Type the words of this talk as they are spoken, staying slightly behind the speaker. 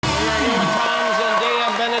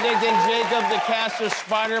of the cast of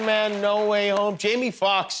Spider-Man No Way Home. Jamie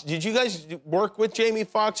Foxx, did you guys work with Jamie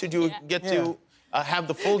Foxx? Did you get to have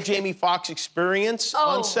the full Jamie Foxx experience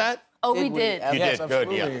on set? Oh, we did. You did,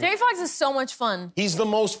 good, yeah. Jamie Foxx is so much fun. He's the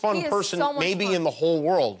most fun person maybe in the whole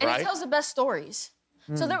world, right? And he tells the best stories.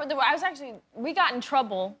 So we got in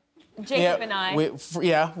trouble, Jacob and I,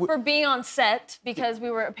 for being on set because we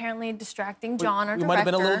were apparently distracting John, our director. We might have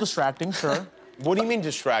been a little distracting, sure. What do you mean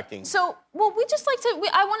distracting? So, well, we just like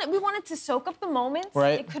to, we wanted to soak up the moments.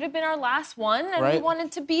 Right. It could have been our last one, and we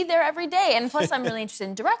wanted to be there every day. And plus, I'm really interested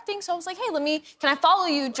in directing, so I was like, hey, can I follow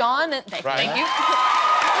you, John? And thank you.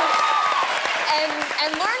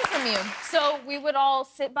 and learn from you. So we would all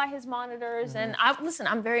sit by his monitors, and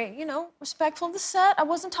I'm very, respectful of the set. I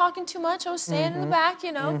wasn't talking too much. I was staying in the back,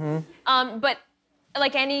 But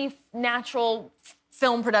like any natural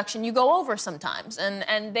film production, you go over sometimes,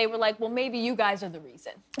 and they were like, well, maybe you guys are the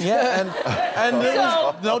reason. Yeah, and there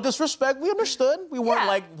was no disrespect. We understood. We weren't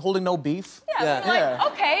like holding no beef. Yeah, we were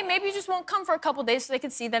like, okay, maybe you just won't come for a couple days so they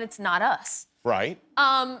could see that it's not us. Right.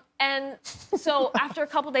 And so after a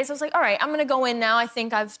couple days, I was like, all right, I'm gonna go in now. I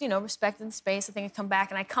think I've, respected the space. I think I come back,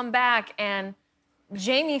 and I come back, and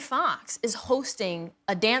Jamie Foxx is hosting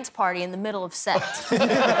a dance party in the middle of set.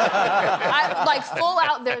 Like full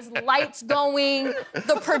out, there's lights going,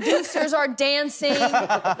 the producers are dancing,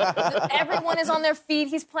 everyone is on their feet,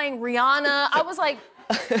 he's playing Rihanna. I was like,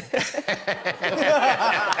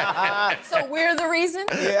 so we're the reason?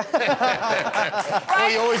 Yeah. Right? Well,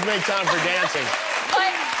 you always make time for dancing.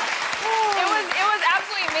 But it was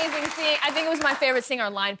absolutely amazing seeing, I think it was my favorite seeing our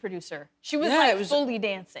line producer. She was fully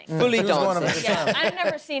dancing. Fully dancing. Yeah, I've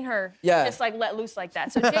never seen her just like let loose like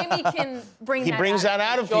that. So Jamie can bring He brings that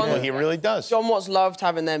out of people, he really does. John Watts loved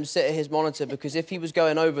having them sit at his monitor because if he was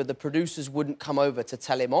going over, the producers wouldn't come over to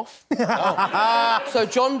tell him off. So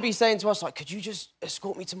John would be saying to us, like, could you just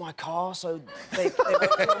escort me to my car so they it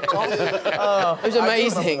was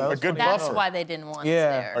amazing. That's why they didn't want us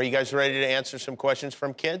there. Are you guys ready to answer some questions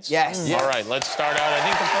from kids? Yes. All right, let's start out. I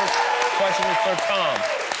think the first question is for Tom.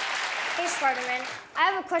 Hey, Spider-Man. I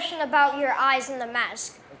have a question about your eyes in the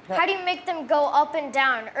mask. Okay. How do you make them go up and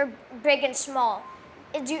down, or big and small?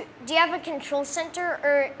 Do you have a control center,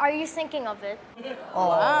 or are you thinking of it? Oh,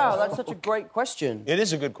 wow, that's such a great question. It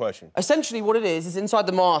is a good question. Essentially, what it is inside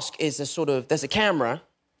the mask is there's a camera,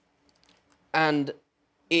 and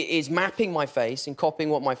it is mapping my face and copying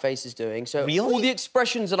what my face is doing. So all the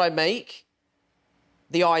expressions that I make,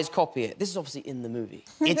 the eyes copy it. This is obviously in the movie.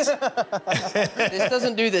 This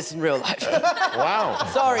doesn't do this in real life. Wow.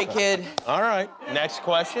 Sorry, kid. All right, next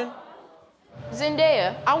question.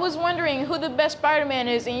 Zendaya, I was wondering who the best Spider-Man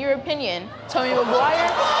is in your opinion. Tobey Maguire,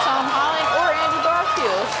 Tom Holland, or Andrew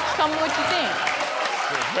Garfield? Tell me what you think.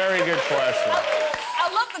 Very good question. I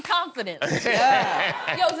love the confidence.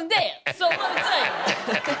 Yeah. Yo, Zendaya, so let me tell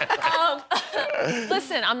you.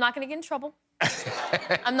 Listen, I'm not gonna get in trouble.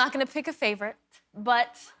 I'm not gonna pick a favorite,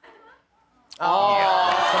 but...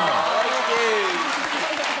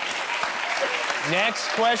 Next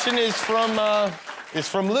question is from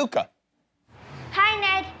Luca. Hi,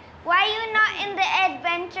 Ned. Why are you not in the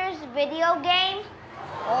Adventures video game?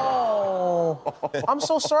 Oh, I'm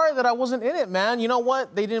so sorry that I wasn't in it, man. You know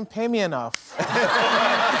what? They didn't pay me enough.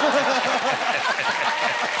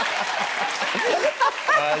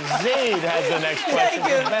 Zaid has the next question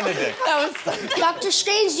for Benedict. Dr.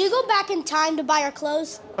 Strange, do you go back in time to buy our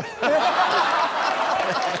clothes?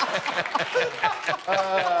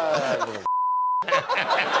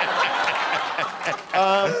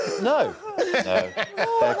 No.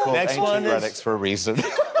 They're called ancient relics for a reason.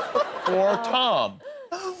 For Tom.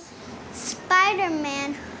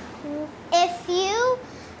 Spider-Man, if you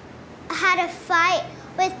had a fight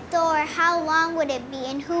with Thor, how long would it be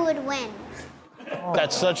and who would win?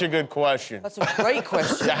 That's such a good question. That's a great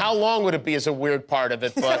question. How long would it be is a weird part of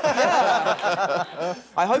it, but...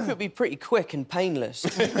 I hope it'd be pretty quick and painless.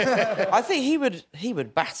 I think he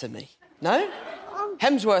would batter me. No?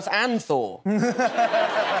 Hemsworth and Thor. Well,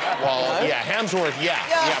 yeah, Hemsworth, yeah,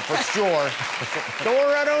 for sure.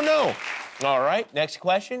 Thor, I don't know. All right, next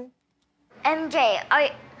question. MJ,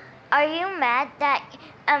 are you mad that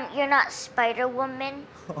you're not Spider-Woman?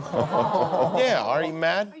 Yeah, are you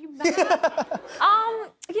mad? Are you mad?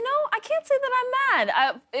 I can't say that I'm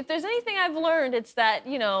mad. If there's anything I've learned, it's that,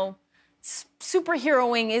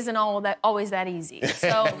 superheroing isn't always that easy.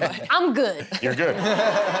 So I'm good. You're good.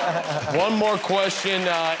 One more question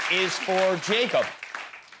is for Jacob.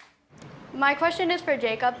 My question is for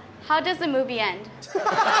Jacob. How does the movie end? Go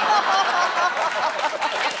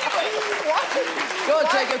on,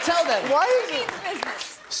 Jacob, tell them. Why is it?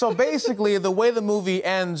 So basically, the way the movie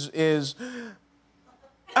ends is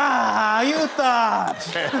You thought.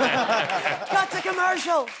 Cut to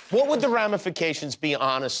commercial. What would the ramifications be,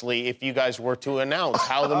 honestly, if you guys were to announce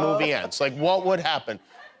how the movie ends? Like, what would happen?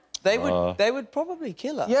 They would probably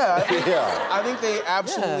kill us. Yeah, I think they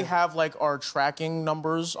absolutely have like our tracking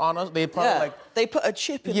numbers on us. They probably they put a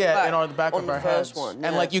chip in the back, in the back of our heads. One,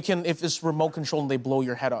 and like you can, if it's remote controlled, they blow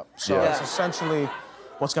your head up. So that's essentially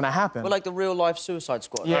what's gonna happen. We're like the real life Suicide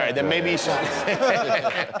Squad. Yeah. All right, then maybe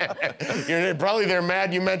you're probably they're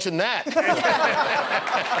mad you mentioned that.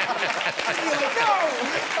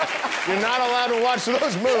 You're not allowed to watch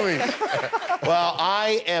those movies. Well,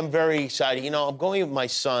 I am very excited. You know, I'm going with my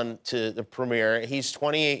son to the premiere. He's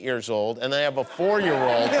 28 years old, and I have a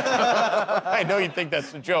 4-year-old. I know you think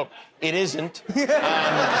that's a joke. It isn't.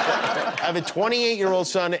 I have a 28-year-old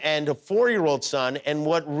son and a 4-year-old son, and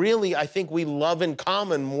what really I think we love in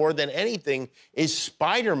common more than anything is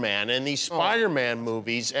Spider-Man and these Spider-Man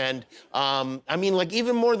movies. And, I mean, like,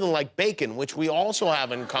 even more than, like, bacon, which we also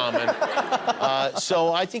have in common.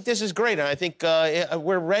 So I think this is great, and I think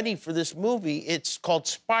we're ready for this movie. It's called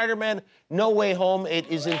Spider-Man No Way Home. It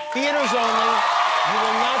is in theaters only. You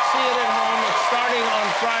will not see it at home. It's starting on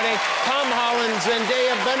Friday. Tom Holland,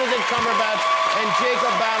 Zendaya, Benedict Cumberbatch, and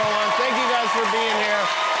Jacob Batalon. Thank you guys for being here.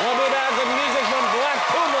 We'll be back with music from Black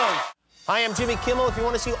Pumas. Hi, I'm Jimmy Kimmel. If you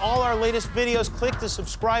want to see all our latest videos, click the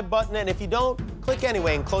subscribe button. And if you don't, click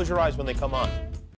anyway and close your eyes when they come on.